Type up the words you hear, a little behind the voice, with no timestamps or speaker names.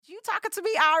talking to me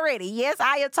already. Yes,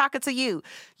 I am talking to you.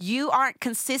 You aren't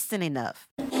consistent enough.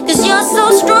 'Cause you're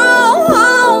so strong.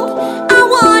 I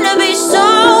wanna be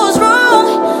so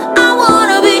strong. I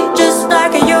wanna be just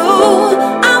like you.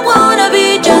 I wanna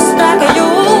be just like you.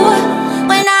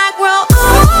 When I grow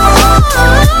old.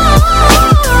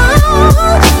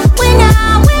 When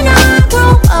I grow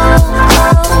old.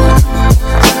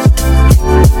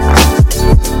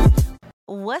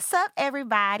 What's up,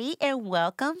 everybody, and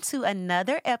welcome to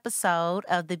another episode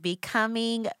of the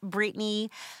Becoming Brittany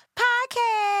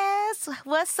podcast.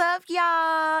 What's up,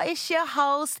 y'all? It's your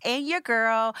host and your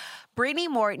girl, Brittany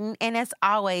Morton. And as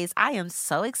always, I am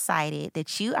so excited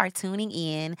that you are tuning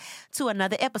in to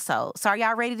another episode. So are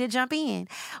y'all ready to jump in?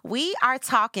 We are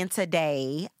talking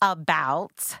today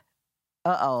about,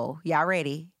 y'all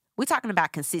ready? We're talking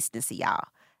about consistency, y'all.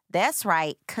 That's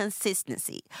right,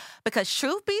 consistency. Because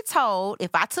truth be told, if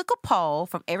I took a poll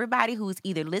from everybody who's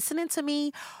either listening to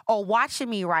me or watching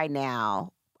me right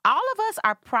now, all of us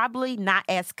are probably not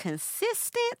as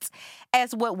consistent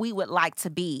as what we would like to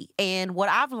be. And what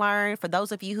I've learned, for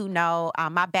those of you who know,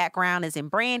 my background is in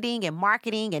branding and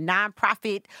marketing and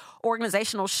nonprofit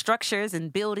organizational structures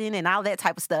and building and all that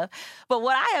type of stuff. But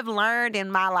what I have learned in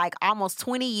my almost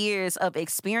 20 years of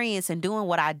experience and doing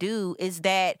what I do is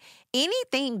that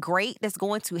anything great that's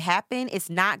going to happen is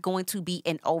not going to be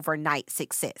an overnight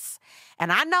success.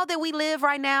 And I know that we live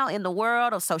right now in the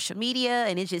world of social media,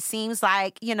 and it just seems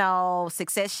like,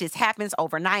 success just happens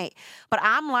overnight. But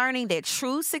I'm learning that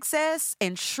true success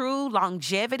and true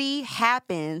longevity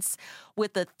happens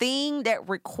with the thing that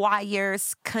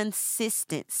requires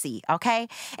consistency, okay?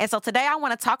 And so today I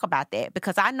want to talk about that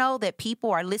because I know that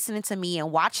people are listening to me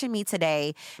and watching me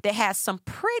today that has some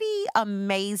pretty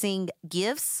amazing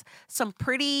gifts, some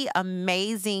pretty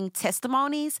amazing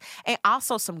testimonies, and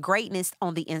also some greatness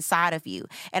on the inside of you.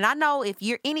 And I know if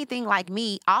you're anything like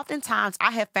me, oftentimes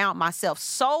I have found myself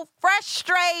so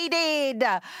frustrated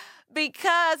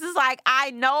because it's like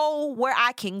I know where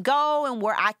I can go and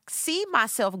where I see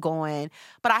myself going,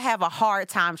 but I have a hard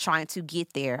time trying to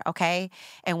get there, okay?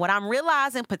 And what I'm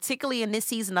realizing, particularly in this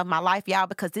season of my life, y'all,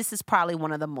 because this is probably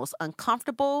one of the most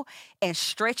uncomfortable and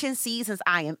stretching seasons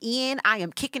I am in. I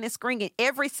am kicking and screaming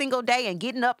every single day and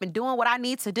getting up and doing what I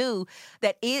need to do,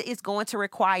 that it is going to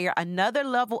require another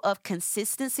level of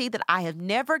consistency that I have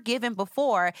never given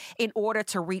before in order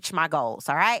to reach my goals,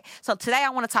 all right? So today I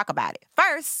want to talk about it.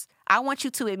 First, I want you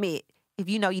to admit if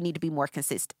you know you need to be more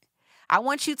consistent. I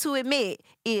want you to admit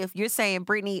if you're saying,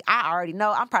 Brittany, I already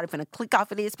know, I'm probably going to click off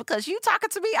of this because you talking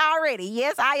to me already.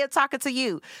 Yes, I am talking to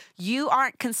you. You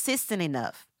aren't consistent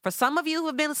enough. For some of you who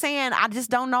have been saying, I just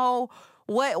don't know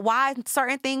why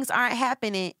certain things aren't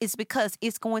happening, it's because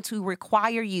it's going to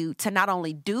require you to not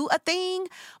only do a thing,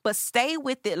 but stay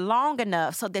with it long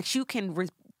enough so that you can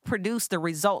produce the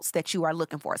results that you are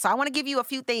looking for. So I want to give you a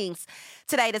few things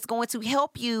today that's going to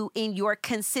help you in your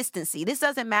consistency. This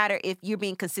doesn't matter if you're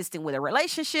being consistent with a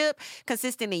relationship,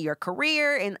 consistent in your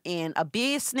career, in a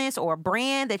business or a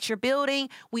brand that you're building.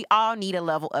 We all need a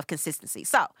level of consistency.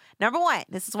 So number one,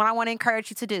 this is what I want to encourage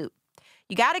you to do.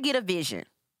 You got to get a vision,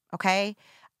 okay?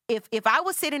 If I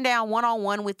was sitting down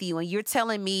one-on-one with you and you're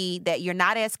telling me that you're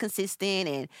not as consistent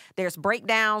and there's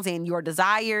breakdowns in your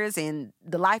desires and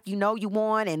the life you know you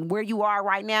want and where you are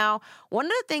right now, one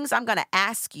of the things I'm going to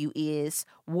ask you is,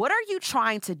 what are you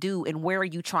trying to do and where are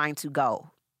you trying to go?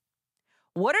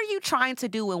 What are you trying to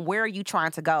do and where are you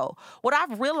trying to go? What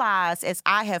I've realized as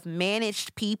I have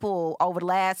managed people over the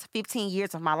last 15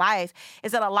 years of my life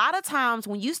is that a lot of times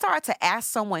when you start to ask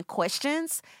someone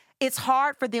questions, it's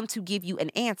hard for them to give you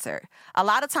an answer. A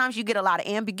lot of times you get a lot of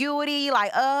ambiguity,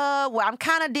 I'm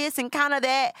kind of this and kind of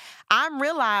that. I'm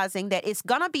realizing that it's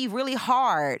going to be really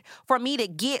hard for me to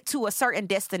get to a certain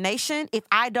destination if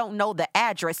I don't know the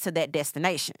address to that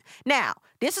destination. Now,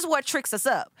 this is what tricks us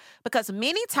up because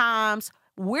many times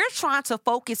we're trying to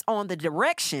focus on the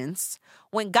directions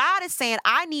when God is saying,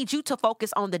 I need you to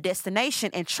focus on the destination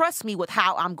and trust me with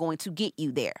how I'm going to get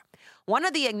you there. One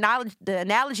of the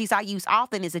analogies I use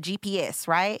often is a GPS,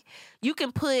 right? You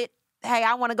can put, hey,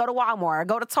 I want to go to Walmart or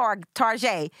go to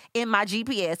Target in my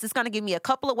GPS. It's going to give me a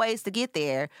couple of ways to get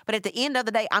there. But at the end of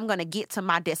the day, I'm going to get to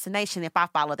my destination if I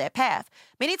follow that path.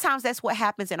 Many times that's what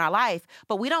happens in our life,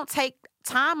 but we don't take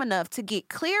time enough to get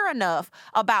clear enough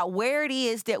about where it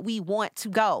is that we want to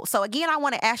go. So again, I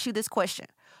want to ask you this question.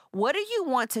 What do you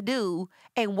want to do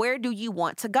and where do you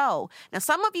want to go? Now,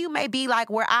 some of you may be like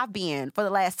where I've been for the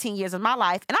last 10 years of my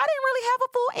life, and I didn't really have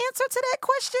a full answer to that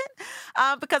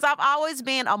question because I've always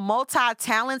been a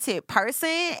multi-talented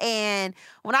person, and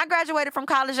when I graduated from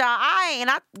college, y'all,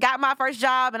 I got my first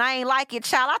job and I ain't like it,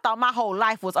 child. I thought my whole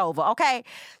life was over, okay?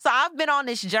 So I've been on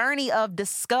this journey of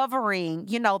discovering,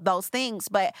 those things.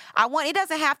 But it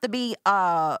doesn't have to be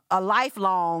a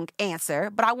lifelong answer,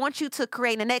 but I want you to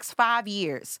create in the next 5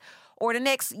 years or the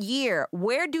next year,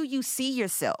 where do you see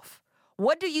yourself?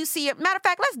 What do you see? Matter of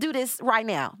fact, let's do this right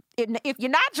now. If you're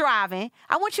not driving,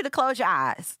 I want you to close your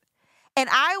eyes. And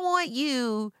I want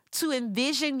you to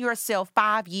envision yourself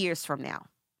 5 years from now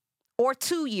or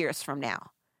 2 years from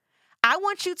now. I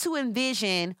want you to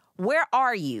envision, where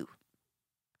are you?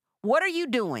 What are you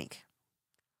doing?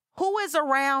 Who is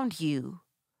around you?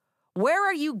 Where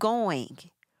are you going?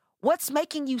 What's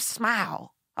making you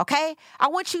smile? Okay? I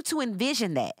want you to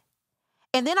envision that.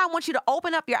 And then I want you to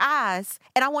open up your eyes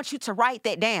and I want you to write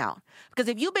that down. Because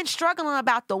if you've been struggling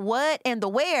about the what and the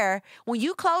where, when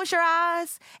you close your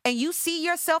eyes and you see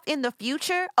yourself in the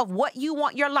future of what you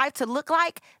want your life to look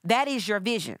like, that is your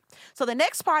vision. So the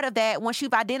next part of that, once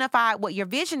you've identified what your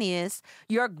vision is,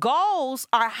 your goals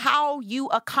are how you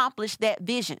accomplish that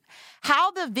vision.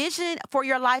 How the vision for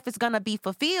your life is going to be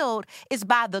fulfilled is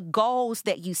by the goals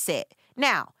that you set.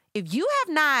 Now, if you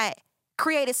have not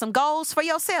created some goals for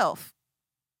yourself,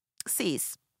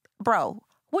 sis, bro,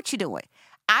 what you doing?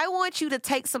 I want you to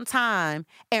take some time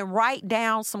and write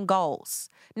down some goals.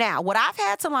 Now, what I've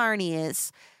had to learn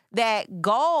is that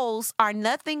goals are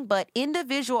nothing but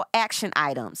individual action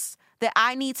items that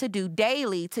I need to do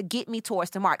daily to get me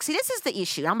towards the mark. See, this is the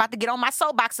issue. I'm about to get on my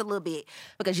soapbox a little bit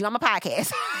because you're on my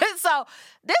podcast. So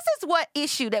this is what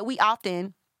issue that we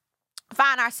often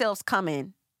find ourselves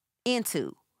coming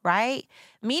into, right?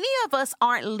 Many of us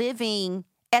aren't living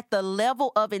at the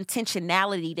level of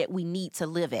intentionality that we need to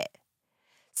live at.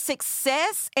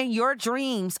 Success and your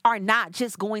dreams are not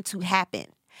just going to happen.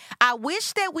 I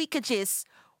wish that we could just,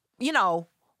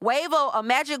 wave a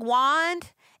magic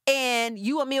wand and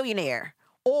you a millionaire,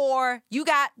 or you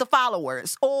got the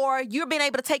followers, or you're being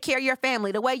able to take care of your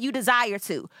family the way you desire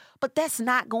to. But that's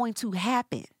not going to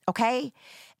happen, okay?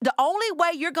 The only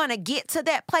way you're going to get to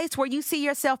that place where you see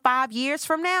yourself 5 years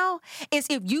from now is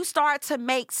if you start to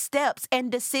make steps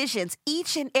and decisions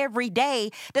each and every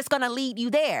day that's going to lead you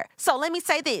there. So let me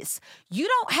say this. You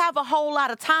don't have a whole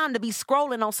lot of time to be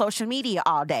scrolling on social media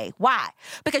all day. Why?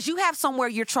 Because you have somewhere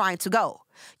you're trying to go.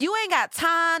 You ain't got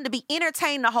time to be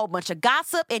entertaining a whole bunch of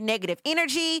gossip and negative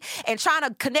energy and trying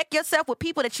to connect yourself with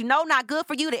people that you know not good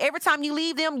for you, that every time you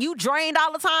leave them, you drained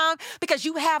all the time because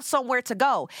you have somewhere to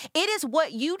go. It is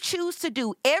what you choose to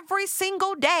do every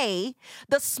single day,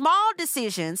 the small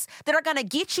decisions that are going to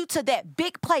get you to that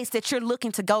big place that you're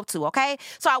looking to go to, okay?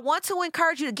 So I want to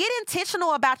encourage you to get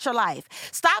intentional about your life.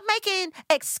 Stop making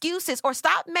excuses or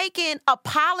stop making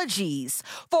apologies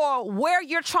for where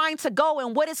you're trying to go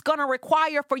and what it's going to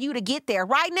require for you to get there.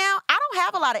 Right now, I don't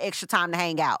have a lot of extra time to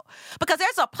hang out because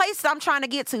there's a place that I'm trying to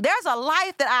get to. There's a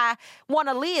life that I want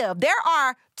to live. There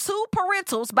are 2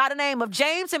 parentals by the name of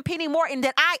James and Penny Morton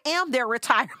that I am their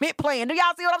retirement plan. Do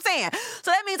y'all see what I'm saying? So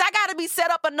that means I got to be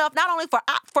set up enough not only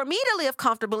for me to live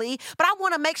comfortably, but I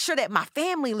want to make sure that my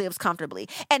family lives comfortably.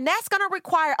 And that's going to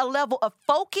require a level of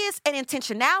focus and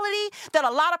intentionality that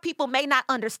a lot of people may not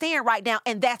understand right now,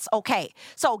 and that's okay.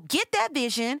 So get that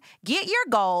vision, get your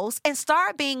goals, and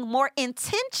start being more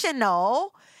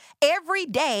intentional every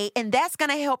day, and that's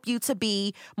going to help you to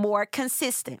be more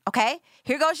consistent, okay?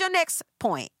 Here goes your next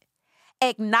point.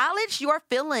 Acknowledge your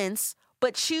feelings,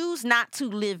 but choose not to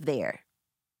live there.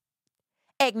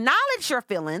 Acknowledge your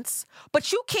feelings,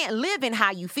 but you can't live in how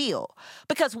you feel,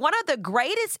 because one of the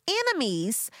greatest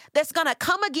enemies that's going to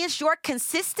come against your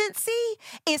consistency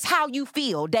is how you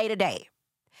feel day to day.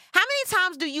 How many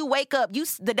times do you wake up,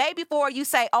 the day before you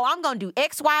say, oh, I'm going to do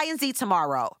X, Y, and Z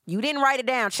tomorrow? You didn't write it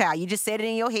down, child. You just said it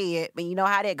in your head, but you know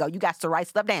how that go. You got to write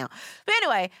stuff down. But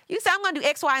anyway, you say, I'm going to do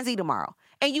X, Y, and Z tomorrow.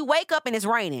 And you wake up and it's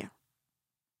raining.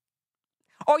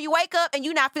 Or you wake up and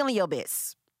you're not feeling your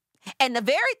best. And the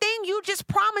very thing you just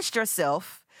promised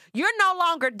yourself, you're no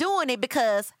longer doing it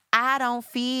because I don't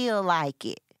feel like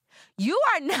it. You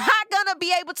are not going to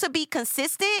be able to be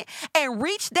consistent and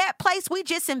reach that place we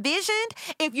just envisioned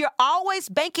if you're always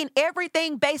banking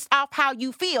everything based off how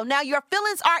you feel. Now, your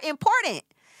feelings are important.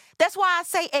 That's why I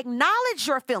say acknowledge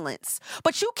your feelings,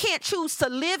 but you can't choose to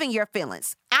live in your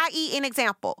feelings. I.e., an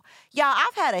example. Y'all,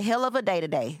 I've had a hell of a day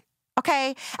today.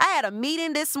 Okay? I had a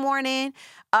meeting this morning,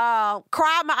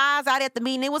 cried my eyes out at the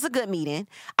meeting. It was a good meeting.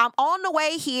 I'm on the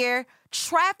way here.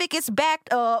 Traffic is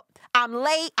backed up. I'm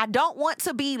late. I don't want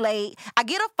to be late. I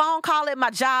get a phone call at my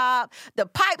job. The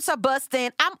pipes are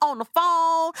busting. I'm on the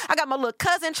phone. I got my little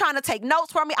cousin trying to take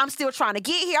notes for me. I'm still trying to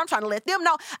get here. I'm trying to let them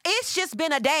know. It's just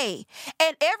been a day.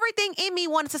 And everything in me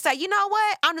wanted to say, you know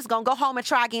what? I'm just going to go home and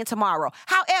try again tomorrow.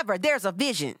 However, there's a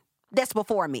vision that's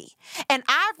before me. And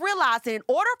I've realized that in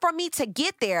order for me to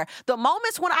get there, the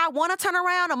moments when I want to turn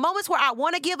around, the moments where I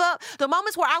want to give up, the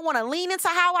moments where I want to lean into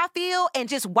how I feel and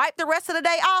just wipe the rest of the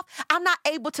day off, I'm not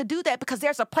able to do that because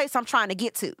there's a place I'm trying to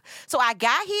get to. So I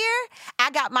got here, I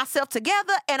got myself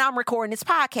together, and I'm recording this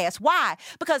podcast. Why?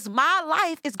 Because my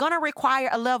life is going to require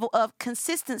a level of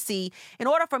consistency in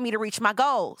order for me to reach my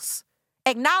goals.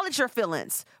 Acknowledge your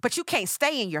feelings, but you can't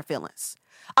stay in your feelings.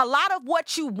 A lot of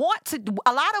what you want to do,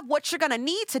 a lot of what you're going to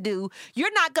need to do,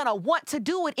 you're not going to want to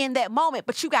do it in that moment,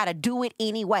 but you got to do it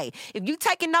anyway. If you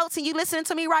taking notes and you listening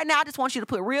to me right now, I just want you to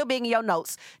put real big in your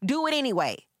notes. Do it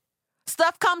anyway.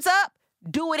 Stuff comes up,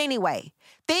 do it anyway.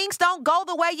 Things don't go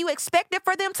the way you expected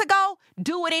for them to go,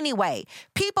 do it anyway.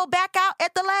 People back out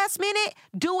at the last minute,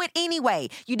 do it anyway.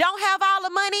 You don't have all the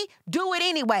money, do it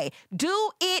anyway.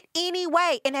 Do it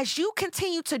anyway. And as you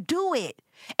continue to do it,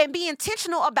 and be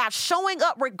intentional about showing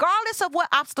up regardless of what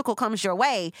obstacle comes your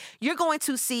way, you're going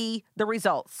to see the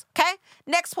results, okay?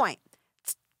 Next point,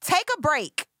 take a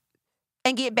break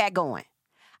and get back going.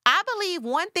 I believe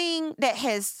one thing that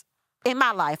has, in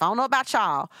my life, I don't know about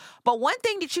y'all, but one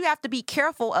thing that you have to be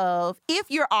careful of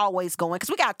if you're always going, because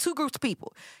we got two groups of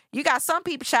people. You got some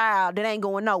people, child, that ain't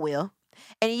going nowhere.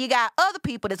 And you got other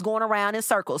people that's going around in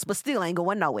circles, but still ain't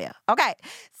going nowhere. Okay.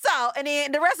 So, and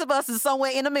then the rest of us is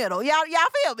somewhere in the middle. Y'all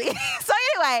feel me? So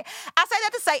anyway, I say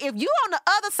that to say, if you on the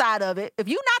other side of it, if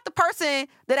you're not the person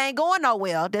that ain't going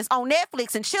nowhere, that's on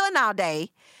Netflix and chilling all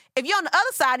day, if you're on the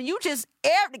other side and you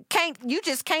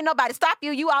just can't nobody stop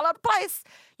you, you all over the place,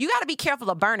 you got to be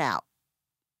careful of burnout.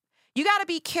 You got to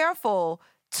be careful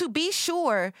to be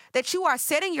sure that you are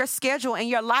setting your schedule and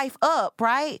your life up,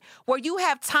 right, where you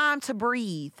have time to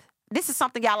breathe. This is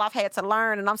something, y'all, I've had to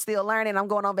learn, and I'm still learning. I'm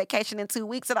going on vacation in 2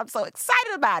 weeks, and I'm so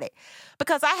excited about it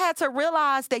because I had to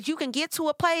realize that you can get to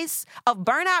a place of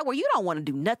burnout where you don't want to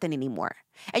do nothing anymore,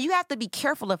 and you have to be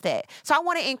careful of that. So I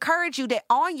want to encourage you that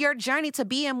on your journey to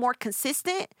being more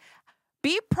consistent,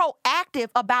 be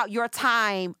proactive about your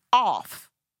time off.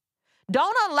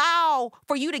 Don't allow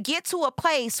for you to get to a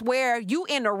place where you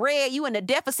in the red, you in the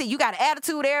deficit, you got an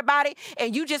attitude, everybody,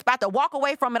 and you just about to walk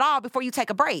away from it all before you take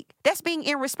a break. That's being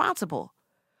irresponsible.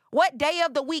 What day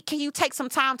of the week can you take some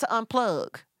time to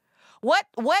unplug? What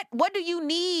do you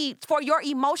need for your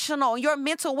emotional, your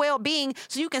mental well-being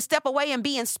so you can step away and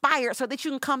be inspired so that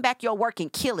you can come back your work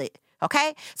and kill it?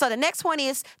 Okay? So the next one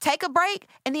is take a break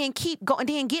and then keep going,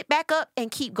 then get back up and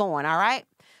keep going, all right?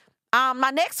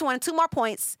 My next one, 2 more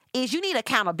points, is you need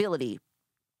accountability.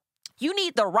 You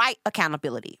need the right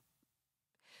accountability.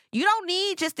 You don't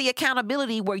need just the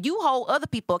accountability where you hold other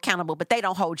people accountable, but they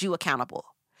don't hold you accountable.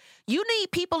 You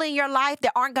need people in your life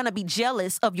that aren't going to be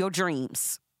jealous of your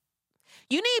dreams.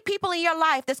 You need people in your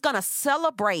life that's going to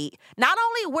celebrate not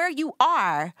only where you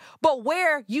are, but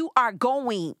where you are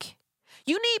going.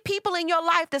 You need people in your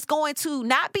life that's going to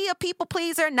not be a people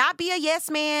pleaser, not be a yes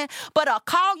man, but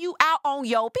call you out on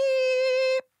your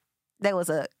beep. That was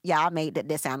I made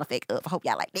that sound effect up. I hope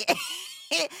y'all like that.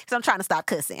 Because I'm trying to stop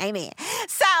cussing. Amen.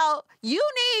 So you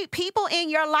need people in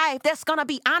your life that's going to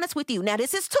be honest with you. Now,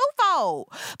 this is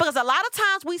twofold because a lot of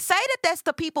times we say that that's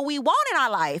the people we want in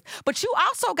our life, but you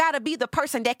also got to be the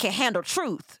person that can handle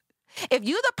truth. If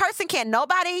you the person can't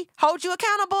nobody hold you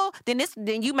accountable,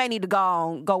 then you may need to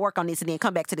go work on this and then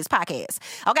come back to this podcast.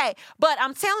 Okay. But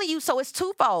I'm telling you, so it's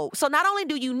twofold. So not only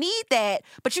do you need that,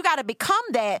 but you got to become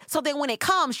that so that when it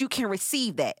comes, you can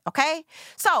receive that. Okay.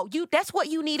 So that's what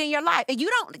you need in your life. And you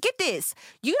don't get this.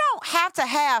 You don't have to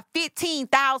have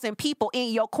 15,000 people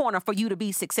in your corner for you to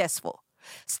be successful.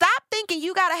 Stop thinking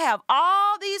you got to have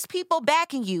all these people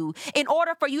backing you in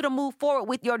order for you to move forward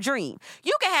with your dream.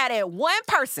 You can have that one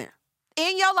person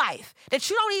in your life that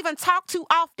you don't even talk to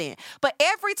often, but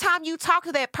every time you talk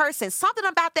to that person, something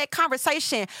about that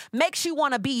conversation makes you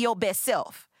want to be your best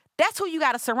self. That's who you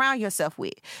got to surround yourself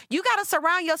with. You got to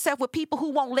surround yourself with people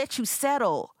who won't let you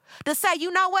settle. To say,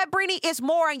 you know what, Brittany, it's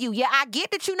more in you. Yeah, I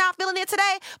get that you're not feeling it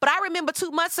today, but I remember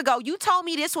 2 months ago, you told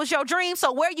me this was your dream,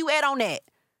 so where you at on that?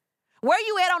 Where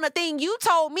you at on the thing you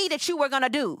told me that you were going to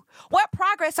do? What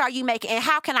progress are you making and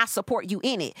how can I support you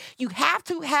in it? You have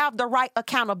to have the right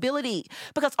accountability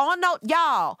because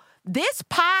y'all, this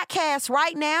podcast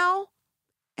right now,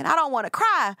 and I don't want to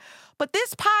cry, but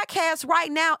this podcast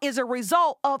right now is a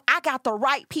result of I got the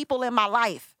right people in my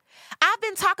life. I've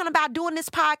been talking about doing this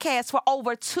podcast for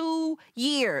over 2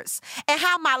 years and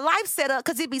how my life set up,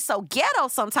 because it'd be so ghetto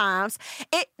sometimes,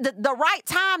 the right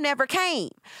time never came.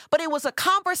 But it was a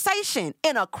conversation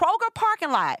in a Kroger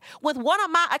parking lot with one of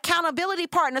my accountability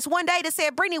partners one day that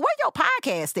said, Brittany, where your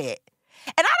podcast at?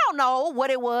 And I don't know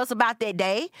what it was about that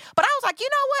day, but I was like, you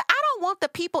know what? I don't want the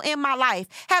people in my life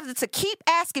having to keep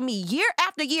asking me year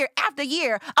after year after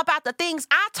year about the things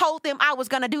I told them I was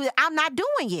going to do that I'm not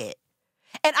doing yet.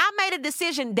 And I made a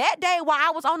decision that day while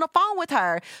I was on the phone with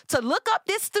her to look up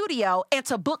this studio and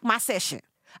to book my session.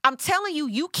 I'm telling you,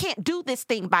 you can't do this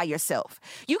thing by yourself.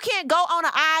 You can't go on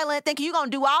an island thinking you're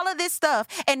going to do all of this stuff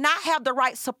and not have the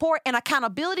right support and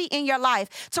accountability in your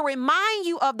life to remind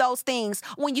you of those things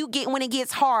when it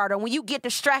gets hard or when you get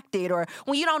distracted or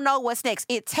when you don't know what's next.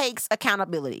 It takes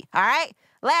accountability. All right?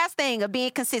 Last thing of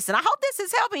being consistent. I hope this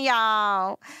is helping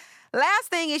y'all. Last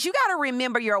thing is you got to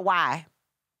remember your why.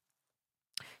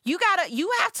 You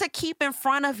have to keep in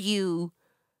front of you,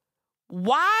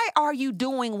 why are you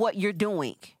doing what you're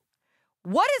doing?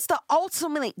 What is the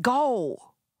ultimate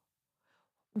goal?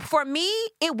 For me,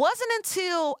 it wasn't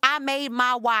until I made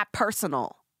my why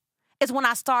personal is when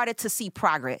I started to see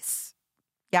progress.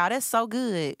 Y'all, that's so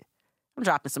good. I'm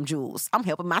dropping some jewels. I'm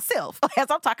helping myself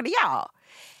as I'm talking to y'all.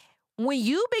 When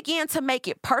you begin to make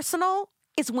it personal,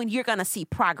 is when you're going to see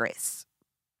progress.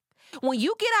 When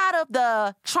you get out of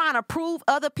the trying to prove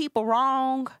other people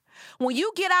wrong, when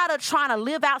you get out of trying to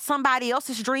live out somebody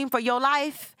else's dream for your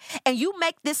life, and you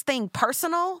make this thing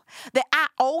personal, that I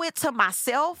owe it to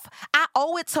myself, I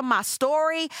owe it to my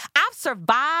story, I've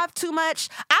survived too much,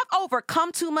 I've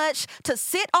overcome too much to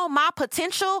sit on my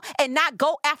potential and not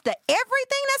go after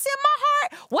everything that's in my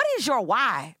heart. What is your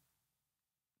why?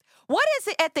 What is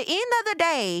it at the end of the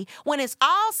day, when it's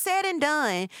all said and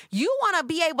done, you want to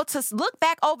be able to look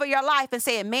back over your life and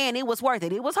say, man, it was worth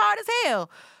it. It was hard as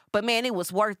hell, but man, it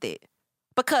was worth it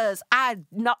because I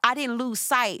didn't lose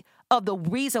sight of the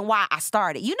reason why I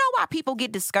started. You know why people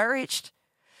get discouraged?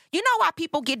 You know why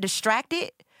people get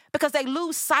distracted? Because they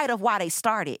lose sight of why they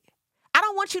started. I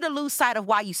don't want you to lose sight of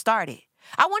why you started.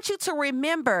 I want you to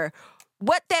remember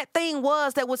what that thing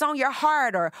was that was on your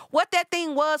heart, or what that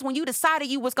thing was when you decided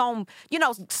you was going to,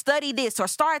 study this or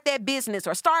start that business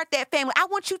or start that family. I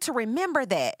want you to remember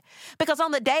that, because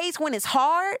on the days when it's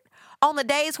hard, on the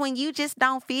days when you just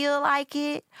don't feel like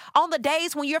it, on the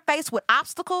days when you're faced with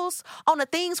obstacles, on the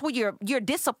things where you're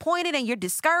disappointed and you're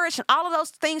discouraged and all of those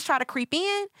things try to creep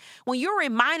in, when you're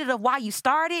reminded of why you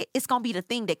started, it's going to be the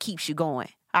thing that keeps you going.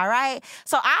 All right.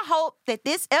 So I hope that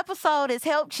this episode has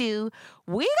helped you.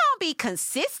 We're going to be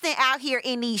consistent out here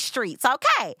in these streets,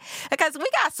 okay? Because we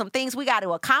got some things we got to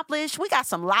accomplish. We got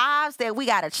some lives that we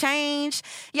got to change.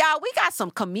 Y'all, we got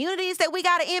some communities that we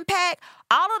got to impact.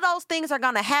 All of those things are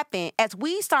going to happen as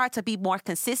we start to be more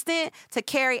consistent to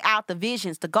carry out the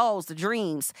visions, the goals, the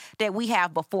dreams that we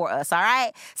have before us, all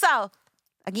right? So,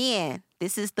 again,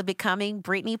 this is the Becoming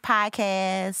Brittany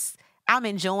podcast. I'm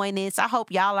enjoying this. I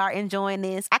hope y'all are enjoying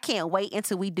this. I can't wait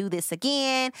until we do this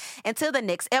again. Until the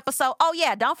next episode. Oh,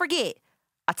 yeah, don't forget.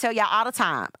 I tell y'all all the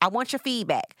time, I want your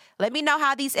feedback. Let me know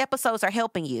how these episodes are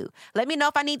helping you. Let me know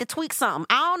if I need to tweak something.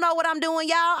 I don't know what I'm doing,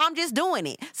 y'all. I'm just doing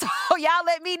it. So y'all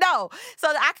let me know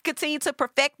so that I can continue to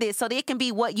perfect this so that it can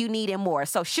be what you need and more.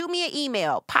 So shoot me an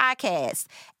email,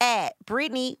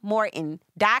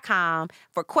 podcast@BrittanyMorton.com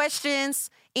for questions,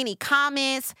 any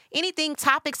comments, anything,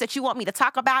 topics that you want me to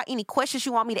talk about, any questions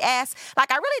you want me to ask.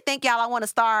 Like, I really think, y'all, I want to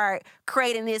start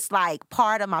creating this, like,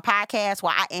 part of my podcast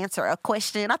where I answer a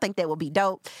question. I think that would be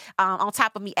dope, on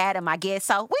top of me adding my guests.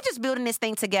 So we're just building this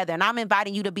thing together, and I'm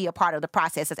inviting you to be a part of the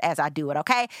process as I do it,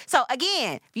 okay? So,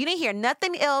 again, if you didn't hear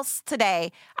nothing else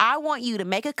today, I want you to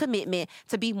make a commitment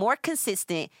to be more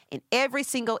consistent in every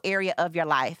single area of your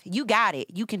life. You got it.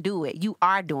 You can do it. You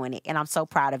are doing it, and I'm so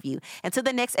proud of you. Until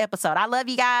the next episode, I love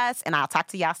you guys, and I'll talk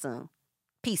to y'all soon.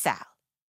 Peace out.